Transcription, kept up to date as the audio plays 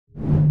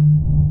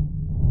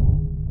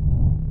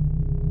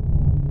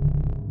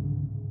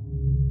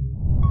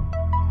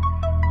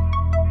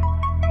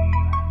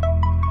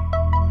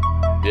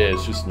Yeah,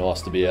 it's just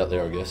nice to be out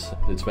there, I guess.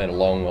 It's been a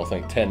long, I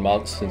think, 10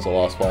 months since I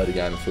last played a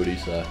game of footy,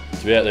 so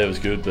to be out there was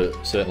good,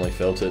 but certainly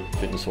felt it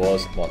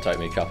fitness-wise. It might take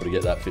me a couple to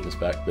get that fitness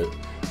back, but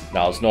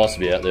no, it's nice to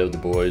be out there with the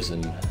boys,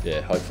 and yeah,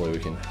 hopefully we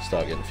can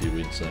start getting a few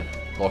wins soon.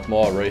 Like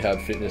my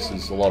rehab fitness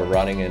is a lot of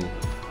running and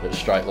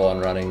straight line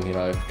running, you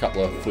know, a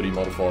couple of footy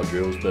modified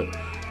drills, but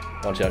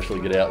once you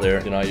actually get out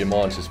there, you know, your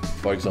mind's just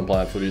focused on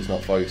playing footy, it's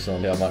not focused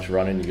on how much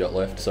running you got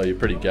left, so you're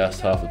pretty gassed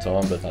half the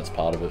time, but that's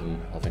part of it,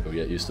 and I think we'll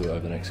get used to it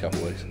over the next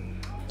couple of weeks.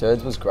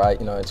 Durd was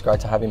great, you know, it's great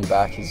to have him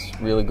back. He's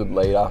a really good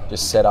leader,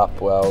 just set up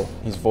well.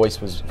 His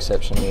voice was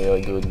exceptionally really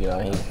good, you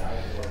know.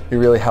 He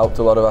really helped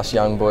a lot of us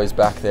young boys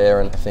back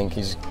there, and I think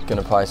he's going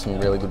to play some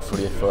really good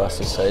footy for us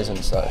this season,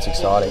 so it's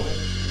exciting.